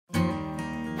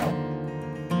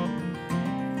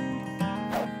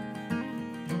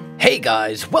Hey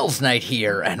guys, Welsknight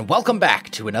here, and welcome back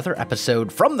to another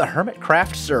episode from the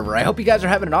Hermitcraft server. I hope you guys are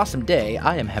having an awesome day.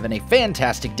 I am having a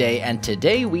fantastic day, and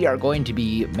today we are going to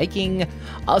be making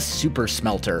a super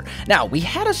smelter. Now, we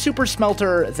had a super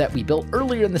smelter that we built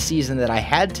earlier in the season that I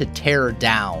had to tear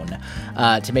down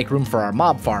to make room for our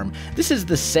mob farm. This is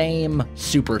the same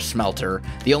super smelter.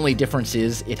 The only difference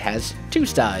is it has two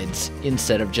sides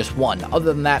instead of just one.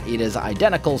 Other than that, it is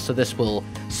identical, so this will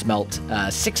smelt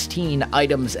 16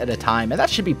 items at a time, and that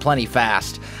should be plenty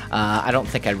fast. I don't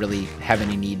think I really have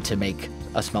any need to make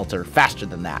a smelter faster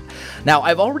than that. Now,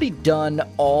 I've already done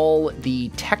all the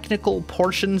technical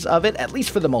portions of it, at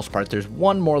least for the most part. There's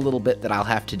one more little bit that I'll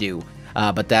have to do,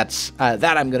 but that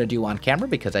I'm going to do on camera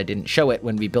because I didn't show it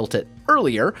when we built it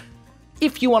earlier.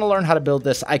 If you want to learn how to build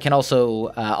this, I can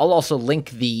also, I'll also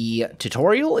link the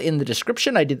tutorial in the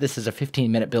description. I did this as a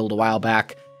 15-minute build a while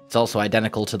back. It's also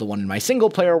identical to the one in my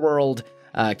single-player world,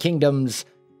 Kingdoms.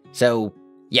 So,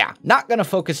 yeah, not going to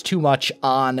focus too much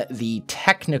on the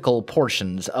technical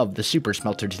portions of the super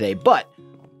smelter today, but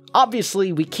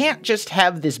obviously we can't just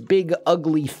have this big,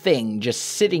 ugly thing just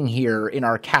sitting here in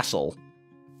our castle.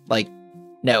 Like,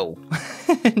 no.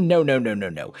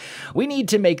 No. We need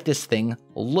to make this thing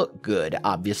look good,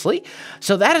 obviously.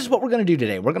 So that is what we're going to do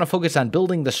today. We're going to focus on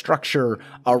building the structure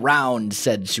around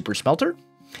said super smelter.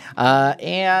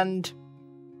 And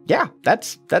yeah,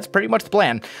 that's pretty much the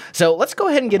plan. So let's go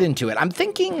ahead and get into it. I'm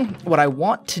thinking what I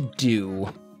want to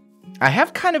do, I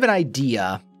have kind of an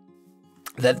idea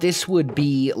that this would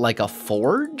be like a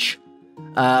forge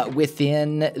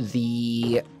within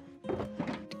the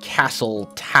castle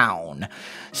town.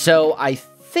 So I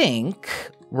think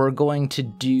we're going to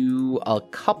do a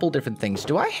couple different things.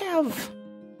 Do I have...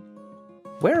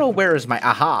 Where is my...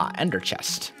 Aha, ender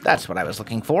chest. That's what I was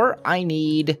looking for. I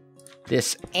need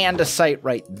this andesite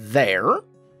right there.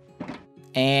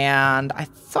 And I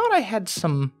thought I had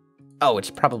some... Oh, it's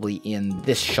probably in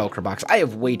this shulker box. I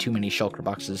have way too many shulker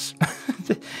boxes.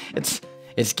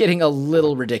 It's getting a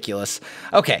little ridiculous.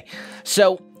 Okay,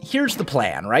 so here's the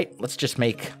plan, right? Let's just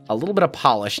make a little bit of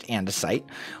polished andesite.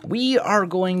 We are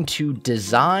going to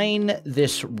design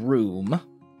this room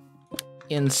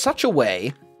in such a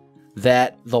way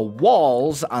that the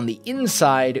walls on the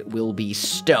inside will be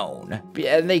stone.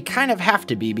 And they kind of have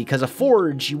to be, because a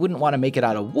forge, you wouldn't want to make it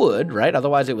out of wood, right?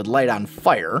 Otherwise it would light on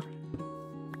fire.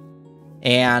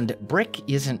 And brick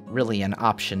isn't really an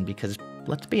option because,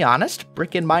 let's be honest,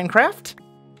 brick in Minecraft,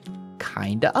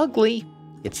 kinda ugly.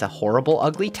 It's a horrible,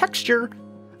 ugly texture.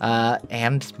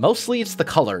 And mostly it's the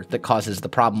color that causes the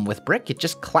problem with brick. It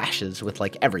just clashes with,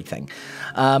 like, everything.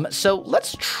 So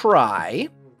let's try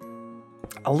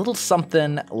a little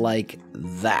something like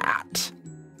that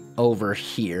over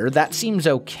here. That seems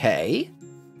okay.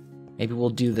 Maybe we'll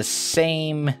do the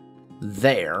same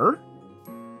there.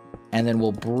 And then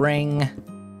we'll bring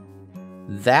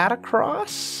that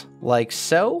across, like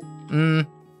so.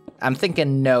 I'm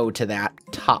thinking no to that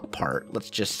top part. Let's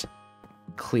just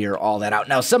clear all that out.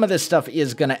 Now, some of this stuff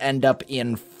is going to end up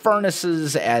in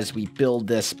furnaces as we build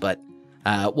this, but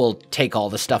we'll take all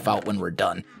the stuff out when we're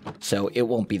done, so it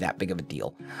won't be that big of a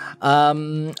deal.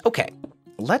 Okay,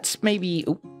 let's maybe...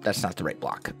 Oop, that's not the right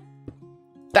block.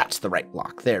 That's the right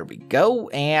block. There we go.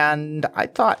 And I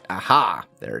thought, aha,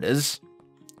 there it is.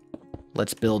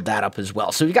 Let's build that up as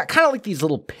well. So we got kind of like these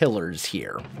little pillars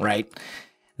here, right?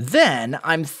 Then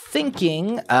I'm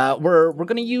thinking we're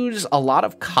going to use a lot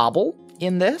of cobble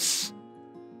in this.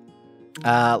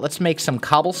 Let's make some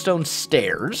cobblestone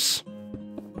stairs.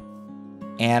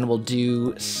 And we'll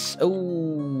do...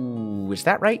 Oh, is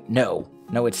that right? No,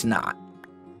 it's not.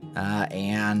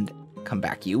 And come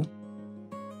back, you.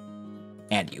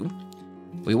 And you.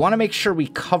 We want to make sure we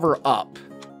cover up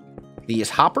these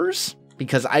hoppers,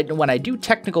 because when I do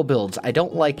technical builds, I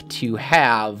don't like to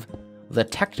have the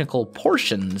technical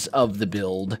portions of the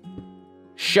build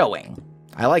showing.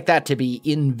 I like that to be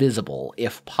invisible,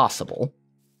 if possible.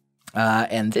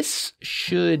 And this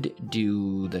should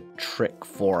do the trick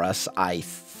for us, I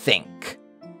think.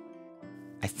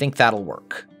 I think that'll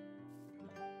work.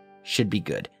 Should be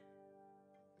good.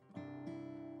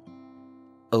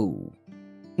 Oh.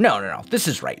 No. This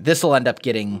is right. This will end up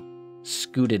getting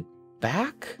scooted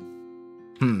back.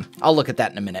 I'll look at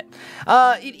that in a minute.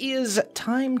 It is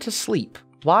time to sleep.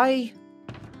 Why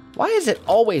is it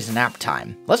always nap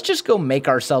time? Let's just go make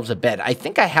ourselves a bed. I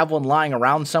think I have one lying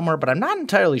around somewhere, but I'm not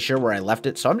entirely sure where I left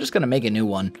it, so I'm just going to make a new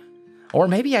one. Or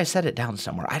maybe I set it down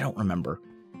somewhere. I don't remember.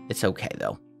 It's okay,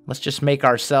 though. Let's just make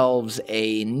ourselves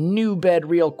a new bed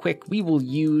real quick. We will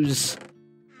use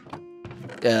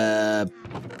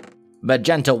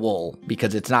magenta wool,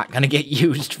 because it's not going to get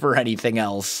used for anything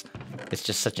else. It's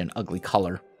just such an ugly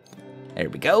color. There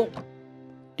we go.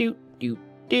 Do, do,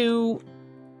 do.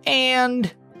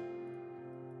 And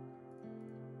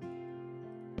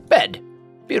bed.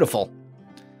 Beautiful.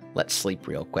 Let's sleep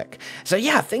real quick. So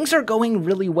yeah, things are going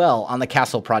really well on the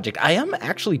castle project. I am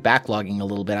actually backlogging a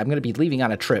little bit. I'm going to be leaving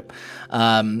on a trip.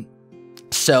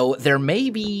 So there may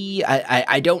be,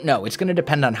 I don't know. It's going to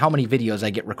depend on how many videos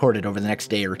I get recorded over the next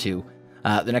day or two,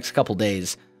 the next couple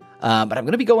days. But I'm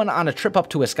going to be going on a trip up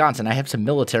to Wisconsin. I have some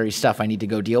military stuff I need to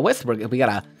go deal with. We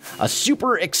got a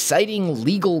super exciting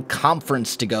legal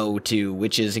conference to go to,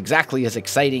 which is exactly as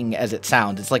exciting as it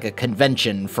sounds. It's like a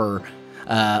convention for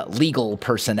legal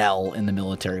personnel in the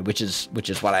military, which is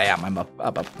what I am. I'm a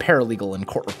paralegal and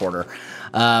court reporter.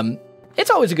 It's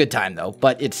always a good time though,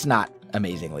 but it's not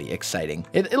amazingly exciting.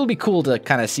 It'll be cool to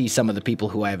kind of see some of the people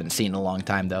who I haven't seen in a long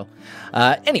time though.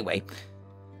 Anyway,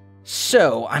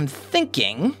 so I'm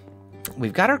thinking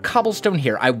we've got our cobblestone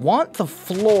here. I want the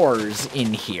floors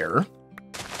in here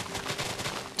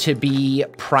to be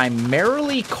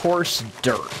primarily coarse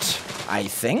dirt, I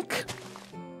think.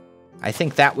 I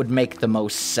think that would make the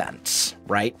most sense,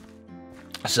 right?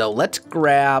 So let's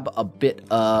grab a bit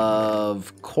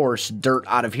of coarse dirt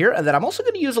out of here, and then I'm also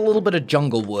going to use a little bit of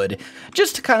jungle wood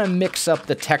just to kind of mix up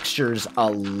the textures a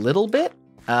little bit.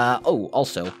 Oh,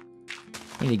 also,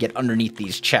 we need to get underneath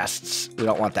these chests. We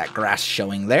don't want that grass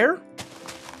showing there.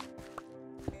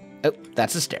 Oh,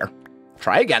 that's a stair.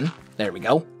 Try again. There we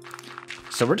go.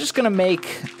 So we're just going to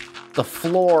make the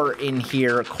floor in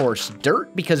here coarse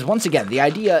dirt, because once again, the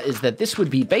idea is that this would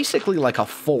be basically like a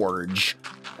forge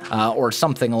or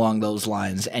something along those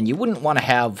lines, and you wouldn't want to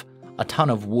have a ton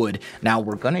of wood. Now,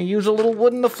 we're going to use a little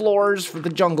wood in the floors for the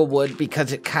jungle wood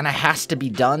because it kind of has to be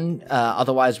done.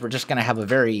 Otherwise, we're just going to have a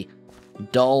very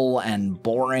dull and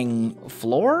boring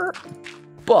floor,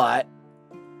 but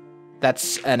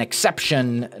that's an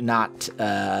exception, not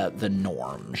the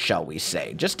norm, shall we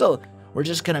say. We're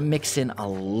just going to mix in a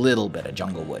little bit of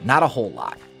jungle wood, not a whole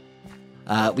lot.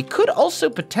 We could also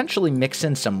potentially mix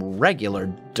in some regular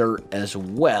dirt as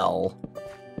well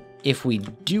if we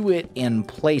do it in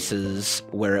places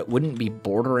where it wouldn't be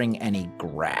bordering any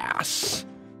grass.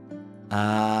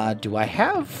 Do I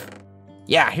have?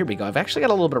 Yeah, here we go. I've actually got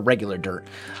a little bit of regular dirt.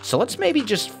 So let's maybe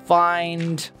just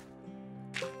find...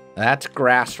 That's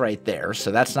grass right there,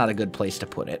 so that's not a good place to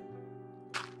put it.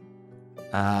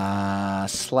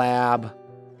 Slab.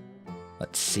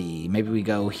 Let's see. Maybe we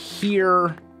go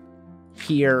here,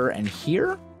 here, and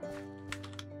here.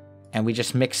 And we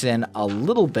just mix in a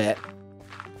little bit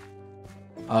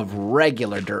of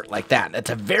regular dirt like that. It's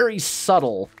a very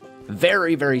subtle,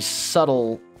 very, very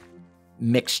subtle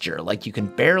mixture. Like, you can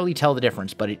barely tell the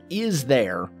difference, but it is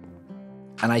there.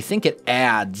 And I think it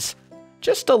adds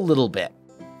just a little bit.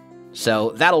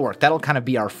 So that'll work. That'll kind of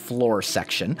be our floor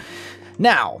section.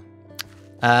 Now,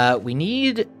 we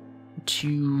need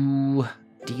to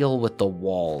deal with the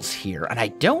walls here. And I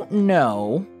don't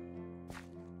know.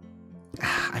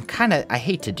 I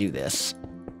hate to do this.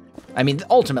 I mean,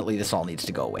 ultimately, this all needs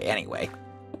to go away anyway.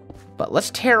 But let's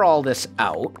tear all this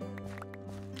out.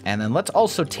 And then let's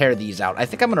also tear these out. I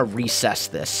think I'm going to recess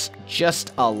this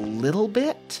just a little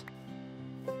bit.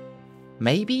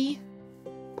 Maybe?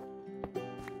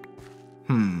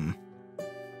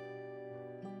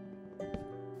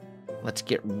 Let's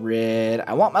get rid...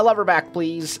 I want my lever back,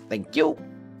 please. Thank you.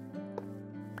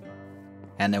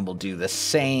 And then we'll do the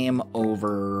same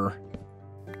over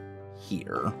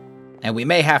here. And we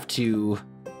may have to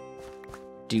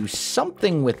do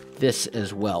something with this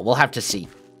as well. We'll have to see.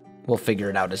 We'll figure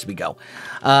it out as we go.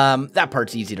 That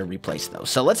part's easy to replace, though.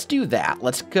 So let's do that.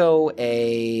 Let's go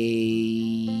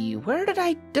a... Where did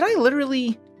I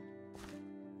literally...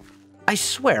 I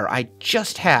swear, I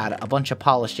just had a bunch of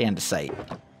polished andesite.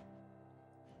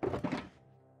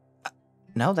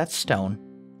 No, that's stone.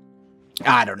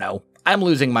 I don't know. I'm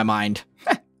losing my mind.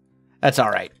 That's all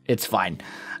right. It's fine.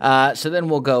 So then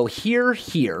we'll go here,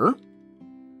 here.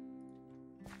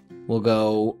 We'll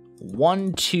go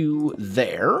 1, 2,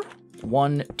 there.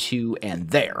 1, 2, and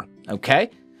there.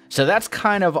 Okay? So that's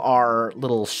kind of our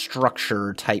little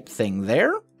structure type thing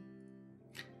there.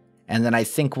 And then I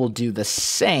think we'll do the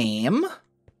same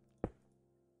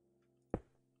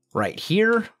right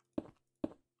here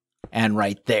and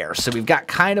right there. So we've got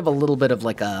kind of a little bit of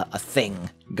like a thing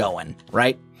going,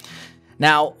 right?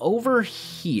 Now, over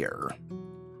here,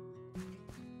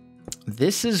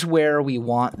 this is where we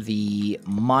want the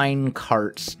mine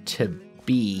carts to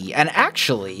be. And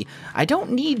actually, I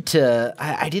don't need to,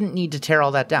 I didn't need to tear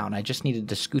all that down. I just needed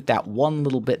to scoot that one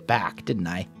little bit back, didn't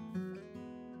I?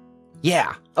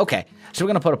 Yeah, okay. So we're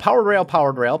going to put a powered rail,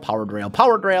 powered rail, powered rail,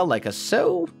 powered rail, like a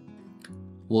so.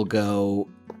 We'll go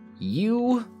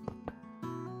you,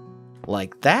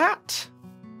 like that.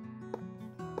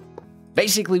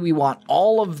 Basically, we want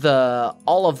all of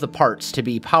the parts to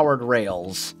be powered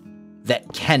rails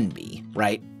that can be,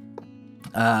 right?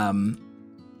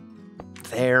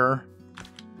 There.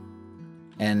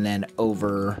 And then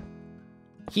over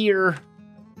here.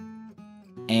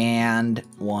 And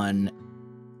one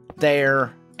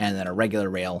there. And then a regular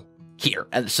rail here.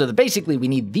 And so basically, we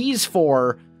need these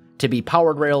 4 to be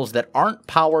powered rails that aren't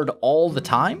powered all the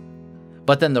time.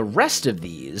 But then the rest of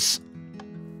these,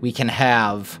 we can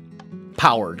have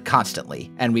powered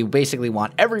constantly. And we basically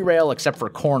want every rail except for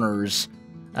corners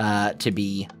to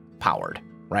be powered,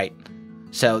 right?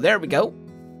 So there we go.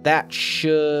 That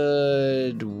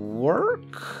should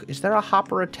work. Is there a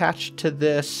hopper attached to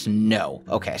this? No.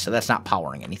 Okay, so that's not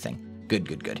powering anything. Good,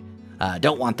 good, good.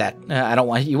 Don't want that. I don't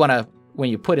want, you want to, when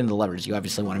you put in the levers, you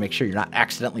obviously want to make sure you're not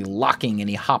accidentally locking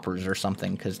any hoppers or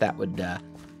something, because that would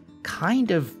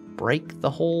kind of break the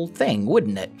whole thing,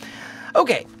 wouldn't it?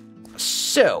 Okay,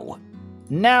 so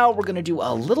now we're going to do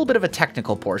a little bit of a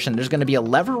technical portion. There's going to be a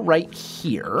lever right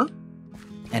here,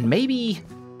 and maybe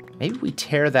we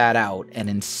tear that out, and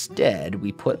instead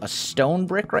we put a stone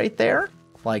brick right there,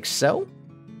 like so.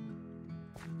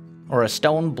 Or a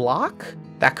stone block.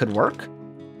 That could work.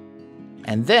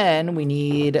 And then we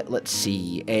need, let's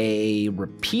see, a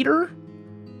repeater.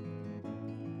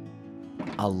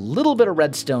 A little bit of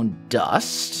redstone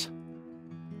dust.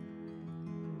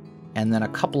 And then a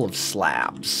couple of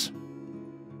slabs.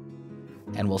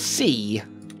 And we'll see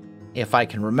if I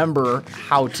can remember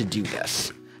how to do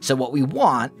this. So what we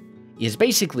want is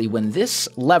basically when this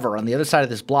lever on the other side of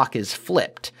this block is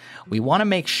flipped, we want to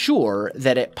make sure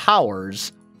that it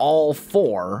powers all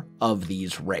 4 of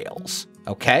these rails,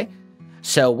 okay?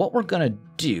 So what we're going to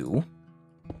do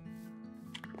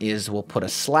is we'll put a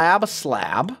slab,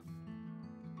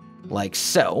 like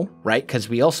so, right? Because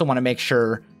we also want to make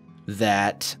sure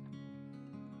that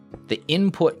the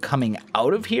input coming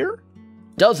out of here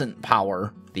doesn't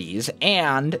power these,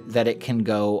 and that it can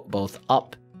go both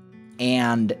up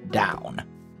and down,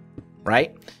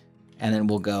 right? And then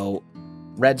we'll go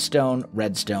redstone,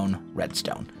 redstone,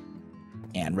 redstone,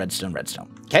 and redstone,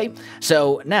 redstone. Okay,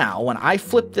 so now when I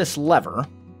flip this lever,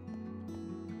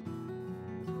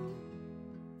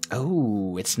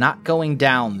 oh, it's not going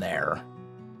down there.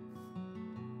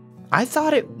 I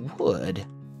thought it would.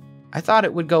 I thought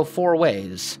it would go 4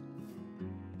 ways.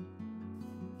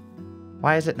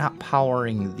 Why is it not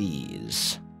powering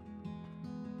these?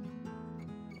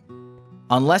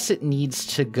 Unless it needs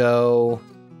to go...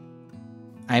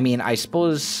 I mean, I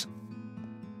suppose...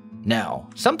 No.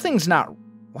 Something's not...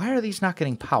 Why are these not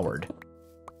getting powered?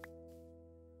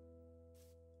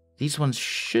 These ones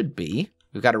should be.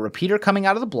 We've got a repeater coming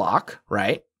out of the block,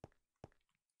 right?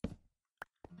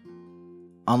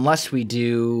 Unless we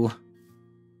do...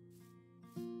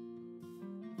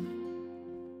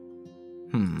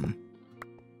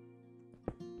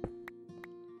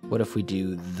 What if we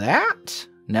do that?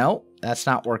 No, that's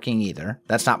not working either.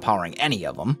 That's not powering any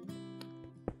of them.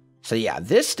 So yeah,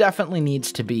 this definitely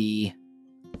needs to be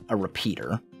a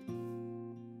repeater.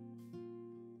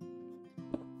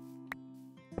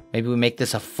 Maybe we make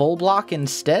this a full block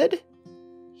instead?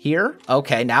 Here?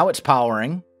 Okay, now it's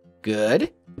powering.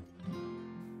 Good.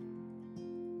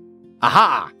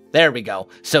 Aha! There we go.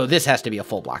 So this has to be a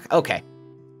full block. Okay.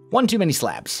 One too many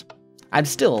slabs. I'm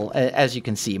still, as you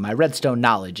can see, my redstone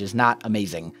knowledge is not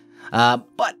amazing.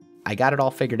 But I got it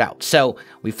all figured out. So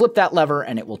we flip that lever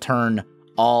and it will turn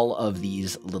all of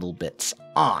these little bits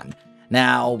on.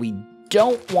 Now, we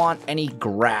don't want any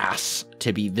grass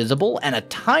to be visible, and a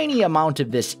tiny amount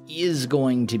of this is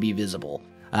going to be visible.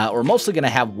 We're mostly going to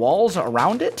have walls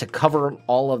around it to cover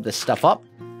all of this stuff up,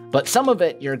 but some of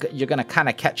it you're going to kind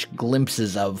of catch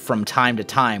glimpses of from time to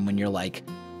time when you're like,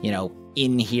 you know,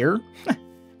 in here,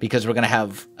 because we're going to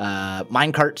have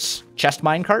minecarts, chest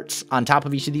minecarts on top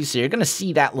of each of these, so you're going to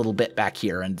see that little bit back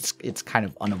here, and it's kind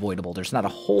of unavoidable. There's not a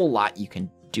whole lot you can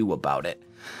do about it,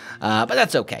 but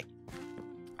that's okay.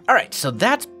 All right, so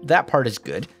that part is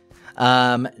good.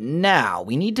 Now,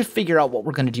 we need to figure out what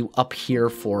we're going to do up here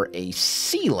for a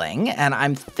ceiling, and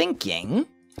I'm thinking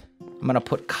I'm going to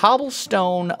put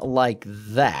cobblestone like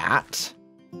that.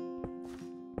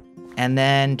 And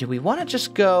then, do we want to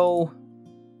just go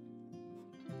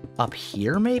up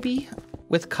here, maybe,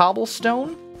 with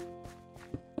cobblestone?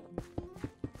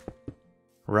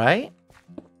 Right?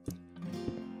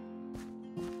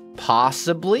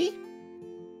 Possibly.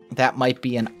 That might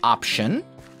be an option.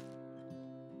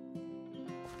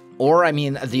 Or, I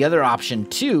mean, the other option,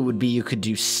 too, would be you could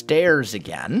do stairs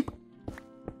again,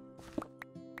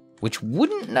 which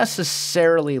wouldn't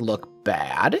necessarily look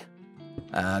bad.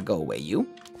 Go away, you.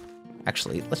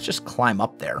 Actually, let's just climb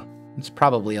up there. It's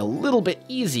probably a little bit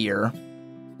easier.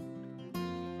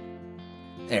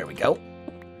 There we go.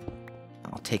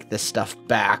 I'll take this stuff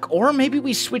back. Or maybe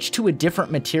we switch to a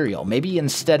different material. Maybe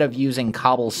instead of using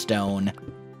cobblestone,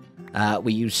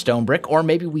 we use stone brick. Or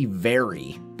maybe we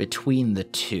vary between the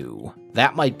two.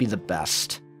 That might be the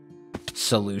best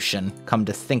solution, come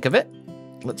to think of it.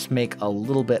 Let's make a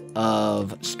little bit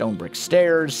of stone brick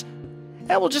stairs.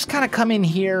 And we'll just kind of come in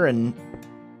here and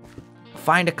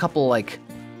find a couple, like,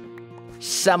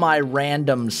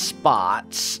 semi-random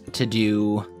spots to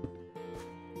do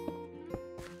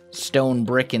stone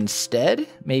brick instead.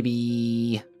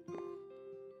 Maybe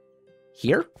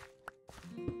here?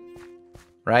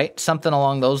 Right? Something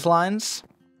along those lines.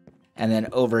 And then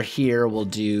over here we'll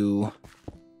do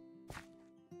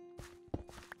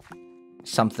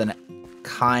something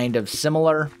kind of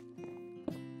similar.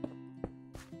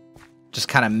 Just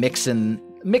kind of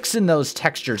mixing those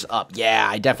textures up. Yeah,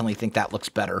 I definitely think that looks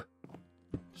better.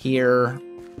 Here,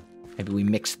 maybe we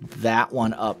mix that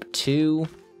one up too.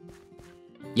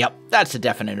 Yep, that's a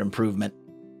definite improvement.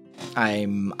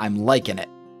 I'm liking it.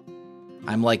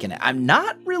 I'm liking it. I'm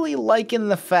not really liking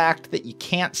the fact that you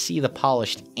can't see the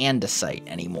polished andesite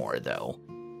anymore, though.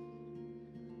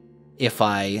 If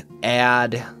I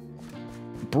add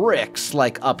bricks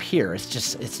like up here,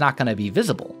 it's not going to be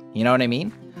visible. You know what I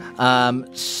mean?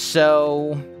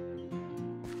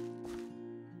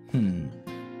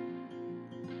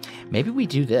 Maybe we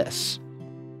do this.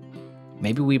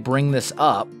 Maybe we bring this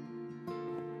up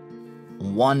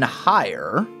one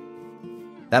higher.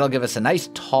 That'll give us a nice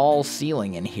tall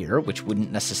ceiling in here, which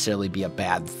wouldn't necessarily be a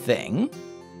bad thing.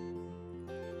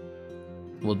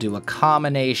 We'll do a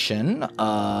combination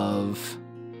of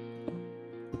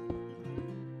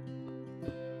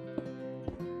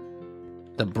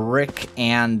the brick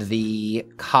and the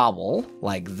cobble,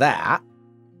 like that.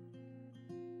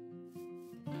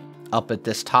 Up at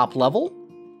this top level.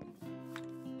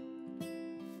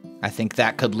 I think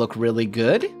that could look really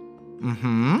good.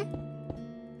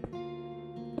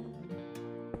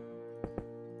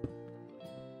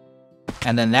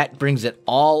 And then that brings it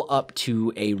all up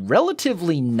to a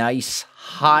relatively nice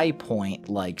high point,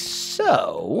 like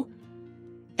so.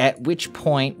 At which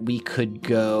point we could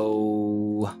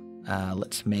go...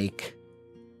 let's make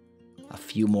a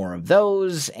few more of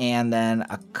those, and then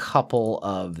a couple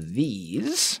of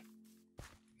these.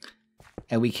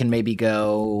 And we can maybe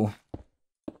go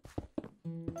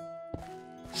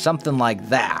something like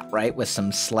that, right? With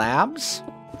some slabs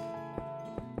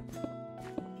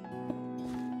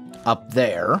up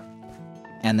there.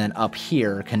 And then up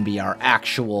here can be our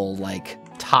actual, like,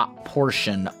 top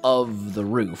portion of the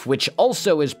roof, which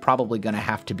also is probably going to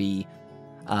have to be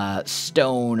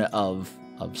stone of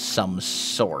some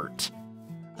sort.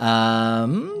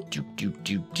 And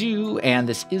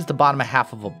this is the bottom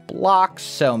half of a block,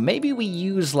 so maybe we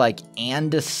use like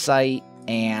andesite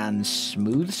and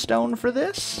smooth stone for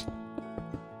this.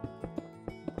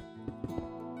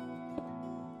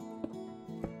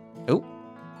 Oh,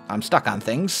 I'm stuck on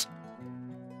things.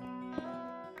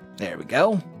 There we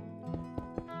go.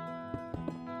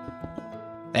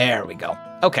 There we go.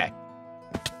 Okay.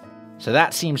 So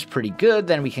that seems pretty good.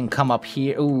 Then we can come up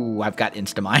here. Ooh, I've got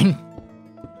Instamine.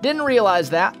 Didn't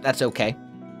realize that. That's okay.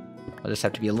 I'll just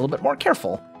have to be a little bit more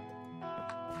careful.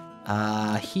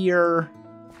 Here,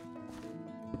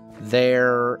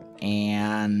 there,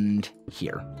 and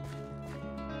here.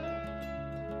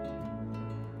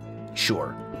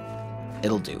 Sure.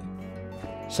 It'll do.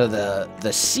 So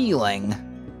the ceiling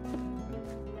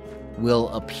will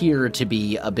appear to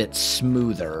be a bit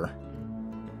smoother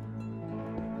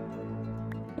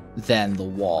than the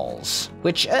walls,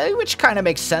 which kind of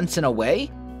makes sense in a way.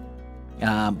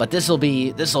 But this'll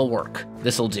work.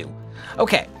 This'll do.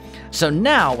 Okay, so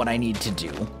now what I need to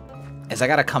do is I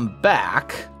gotta come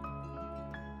back.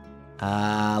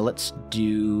 Let's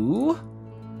do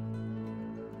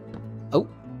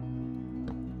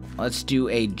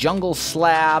a jungle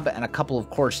slab and a couple of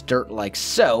coarse dirt like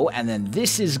so, and then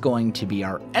this is going to be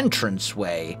our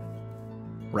entranceway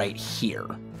right here.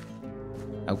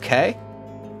 Okay?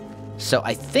 So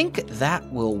I think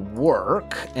that will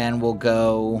work, and we'll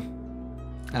go...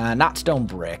 not stone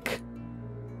brick.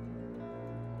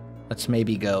 Let's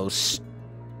maybe go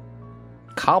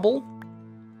cobble.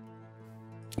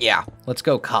 Yeah, let's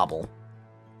go cobble.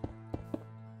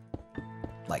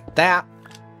 Like that.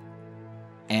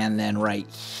 And then right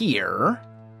here,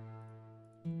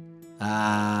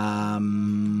 I'll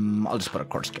just put a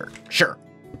coarse dirt. Sure.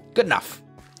 Good enough.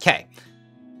 Okay.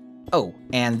 Oh,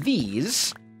 and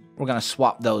these, we're going to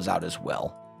swap those out as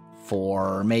well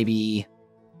for maybe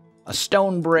a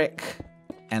stone brick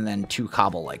and then 2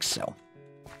 cobble like so.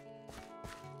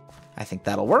 I think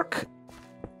that'll work.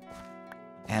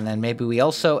 And then maybe we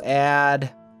also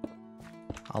add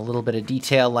a little bit of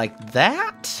detail like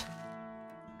that.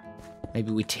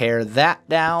 Maybe we tear that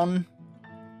down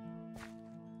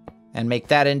and make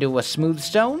that into a smooth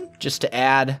stone just to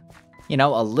add, you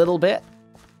know, a little bit.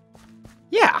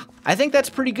 Yeah, I think that's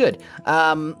pretty good.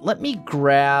 Let me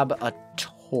grab a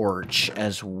torch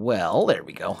as well. There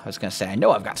we go. I was going to say, I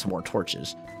know I've got some more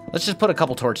torches. Let's just put a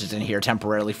couple torches in here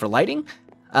temporarily for lighting.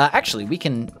 Actually, we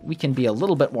can be a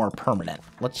little bit more permanent.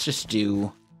 Let's just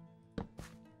do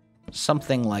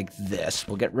something like this.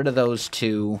 We'll get rid of those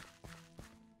 2.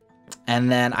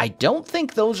 And then I don't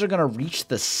think those are going to reach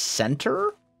the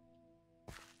center.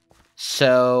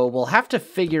 So we'll have to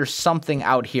figure something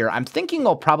out here. I'm thinking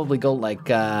I'll probably go like,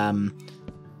 probably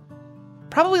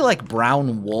like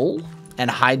brown wool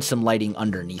and hide some lighting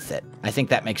underneath it. I think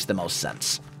that makes the most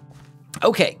sense.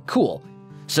 Okay, cool.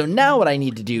 So now what I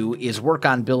need to do is work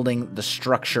on building the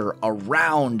structure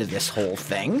around this whole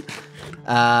thing.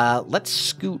 Let's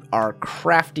scoot our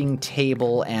crafting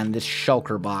table and this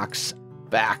shulker box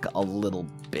back a little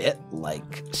bit,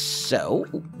 like so.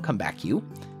 Ooh, come back, you.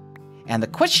 And the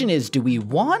question is, do we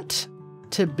want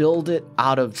to build it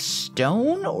out of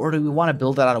stone, or do we want to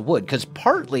build it out of wood? Because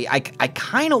partly, I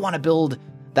kind of want to build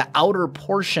the outer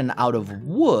portion out of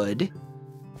wood,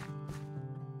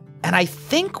 and I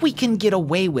think we can get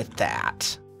away with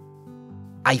that.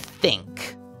 I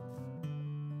think.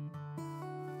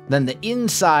 Then the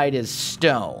inside is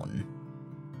stone,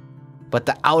 but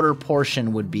the outer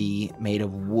portion would be made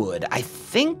of wood. I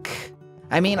think,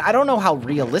 I mean, I don't know how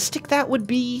realistic that would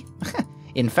be.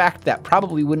 In fact, that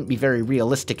probably wouldn't be very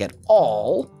realistic at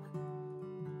all.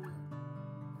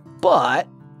 But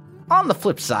on the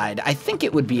flip side, I think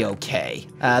it would be okay.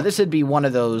 This would be one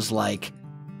of those, like,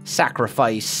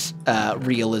 sacrifice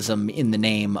realism in the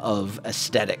name of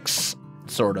aesthetics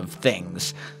sort of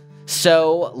things.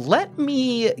 So let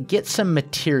me get some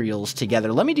materials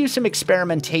together. Let me do some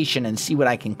experimentation and see what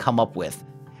I can come up with,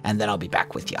 and then I'll be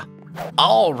back with you.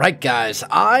 All right, guys,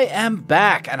 I am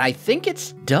back, and I think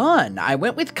it's done. I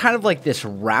went with kind of like this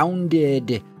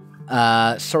rounded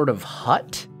sort of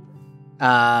hut.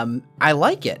 I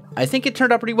like it. I think it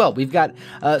turned out pretty well. We've got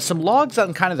some logs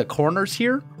on kind of the corners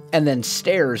here, and then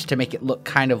stairs to make it look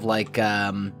kind of like,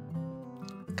 think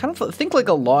like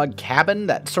a log cabin,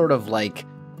 that sort of like,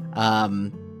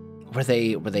 where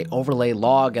they overlay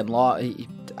log and log.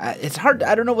 It's hard,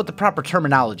 I don't know what the proper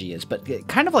terminology is, but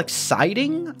kind of like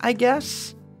siding, I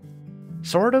guess.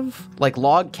 Sort of like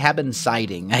log cabin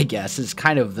siding, I guess, is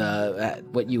kind of the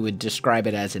what you would describe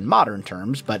it as in modern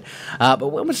terms. But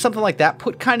went with something like that.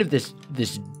 Put kind of this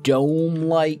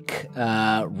dome-like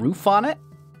roof on it.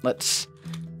 Let's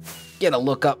get a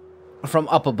look up from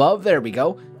up above. There we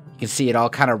go. You can see it all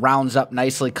kind of rounds up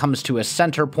nicely, comes to a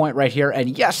center point right here.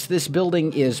 And yes, this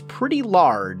building is pretty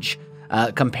large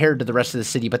compared to the rest of the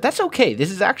city, but that's okay.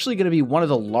 This is actually going to be one of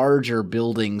the larger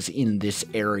buildings in this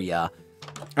area.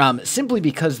 Simply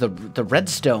because the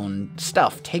redstone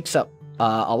stuff takes up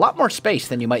a lot more space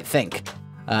than you might think,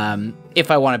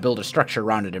 if I want to build a structure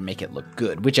around it and make it look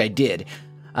good, which I did.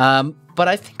 But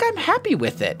I think I'm happy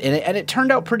with it, and it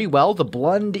turned out pretty well. The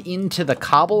blend into the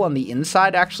cobble on the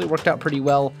inside actually worked out pretty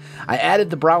well. I added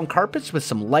the brown carpets with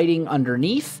some lighting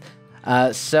underneath,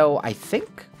 so I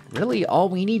think really all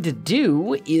we need to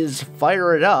do is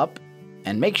fire it up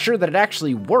and make sure that it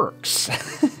actually works.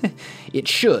 It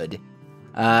should.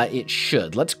 It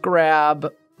should. Let's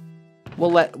grab,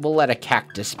 we'll let a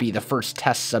cactus be the first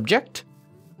test subject.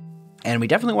 And we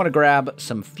definitely want to grab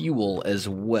some fuel as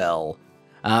well.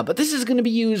 But this is going to be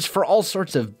used for all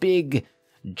sorts of big,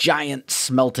 giant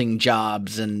smelting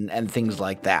jobs and things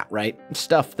like that, right?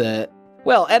 Stuff that,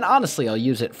 well, and honestly, I'll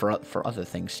use it for other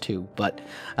things too. But,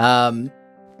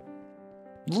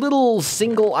 little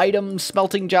single item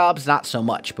smelting jobs, not so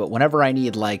much. But whenever I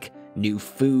need, like, new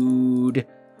food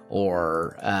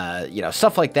or, you know,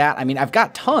 stuff like that. I mean, I've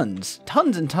got tons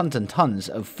and tons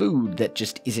of food that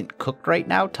just isn't cooked right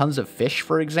now. Tons of fish,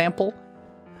 for example.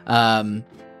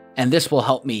 And this will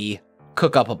help me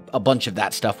cook up a bunch of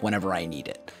that stuff whenever I need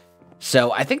it.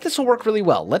 So I think this will work really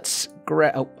well. Let's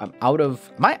grab, oh, am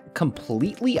I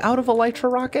completely out of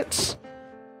Elytra rockets?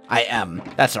 I am.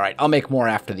 That's all right. I'll make more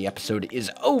after the episode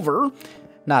is over.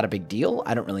 Not a big deal.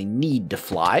 I don't really need to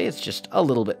fly. It's just a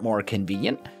little bit more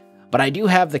convenient. But I do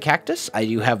have the cactus. I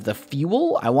do have the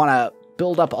fuel. I want to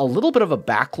build up a little bit of a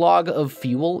backlog of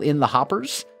fuel in the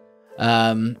hoppers.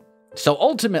 So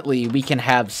ultimately, we can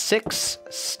have 6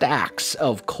 stacks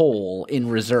of coal in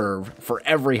reserve for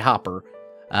every hopper.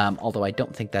 Although I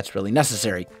don't think that's really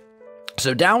necessary.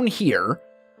 So down here,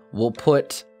 we'll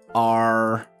put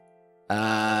our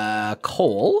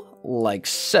coal, like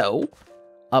so.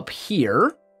 Up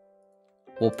here,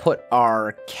 we'll put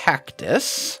our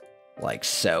cactus, like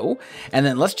so. And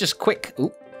then let's just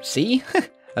see? I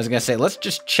was going to say, let's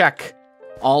just check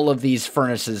all of these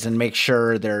furnaces and make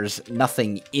sure there's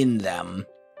nothing in them.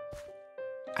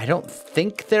 I don't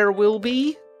think there will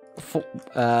be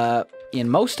in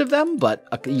most of them, but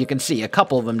you can see a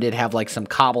couple of them did have like some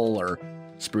cobble or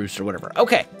spruce or whatever.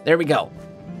 Okay, there we go.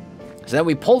 So then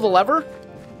we pull the lever.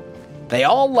 They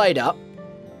all light up.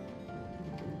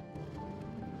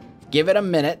 Give it a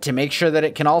minute to make sure that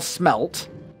it can all smelt.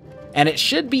 And it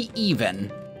should be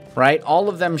even, right? All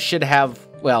of them should have,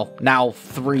 well, now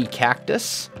 3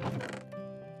 cactus.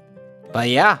 But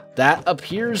yeah, that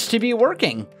appears to be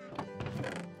working.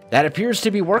 That appears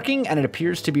to be working, and it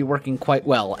appears to be working quite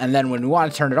well. And then when we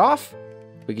want to turn it off,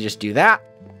 we can just do that.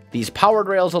 These powered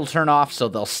rails will turn off, so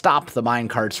they'll stop the mine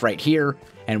carts right here,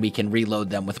 and we can reload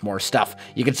them with more stuff.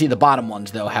 You can see the bottom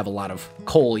ones, though, have a lot of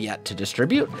coal yet to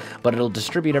distribute, but it'll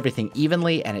distribute everything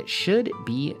evenly, and it should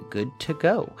be good to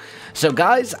go. So,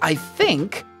 guys, I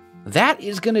think that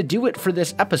is going to do it for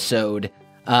this episode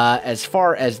as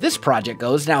far as this project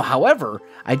goes. Now, however,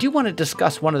 I do want to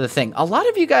discuss one other thing. A lot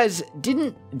of you guys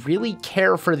didn't really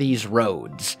care for these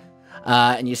roads.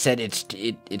 And you said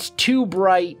it's too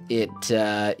bright,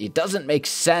 it doesn't make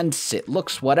sense, it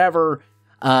looks whatever,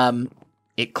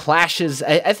 it clashes.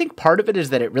 I think part of it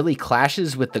is that it really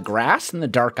clashes with the grass and the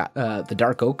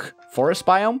dark oak forest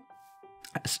biome.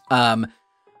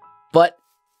 But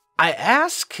I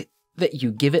ask that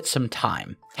you give it some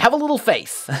time. Have a little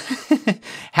faith.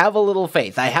 Have a little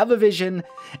faith. I have a vision,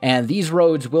 and these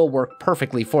roads will work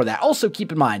perfectly for that. Also,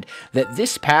 keep in mind that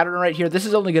this pattern right here, this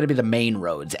is only going to be the main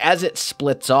roads. As it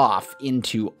splits off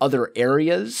into other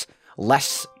areas,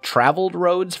 less traveled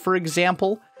roads, for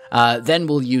example, then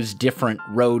we'll use different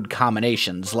road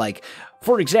combinations. Like,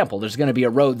 for example, there's going to be a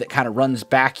road that kind of runs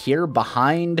back here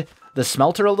behind the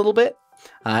smelter a little bit,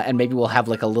 and maybe we'll have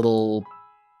like a little,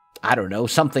 I don't know,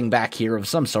 something back here of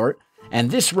some sort. And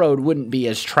this road wouldn't be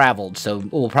as traveled, so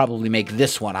we'll probably make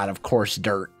this one out of coarse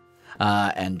dirt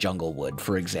and jungle wood,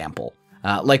 for example,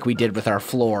 like we did with our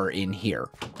floor in here.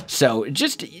 So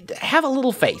just have a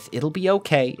little faith. It'll be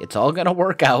okay. It's all going to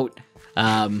work out.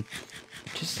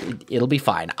 It'll be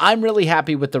fine. I'm really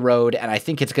happy with the road, and I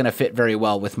think it's going to fit very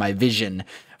well with my vision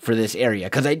for this area,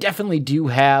 because I definitely do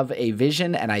have a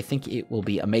vision, and I think it will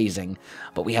be amazing,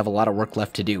 but we have a lot of work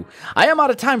left to do. I am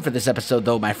out of time for this episode,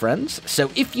 though, my friends,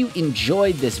 so if you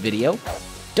enjoyed this video,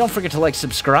 don't forget to like,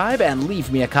 subscribe, and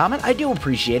leave me a comment. I do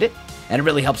appreciate it, and it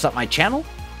really helps out my channel.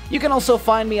 You can also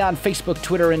find me on Facebook,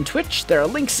 Twitter, and Twitch. There are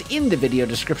links in the video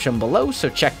description below, so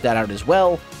check that out as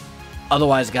well.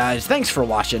 Otherwise, guys, thanks for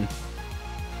watching,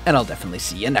 and I'll definitely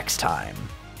see you next time.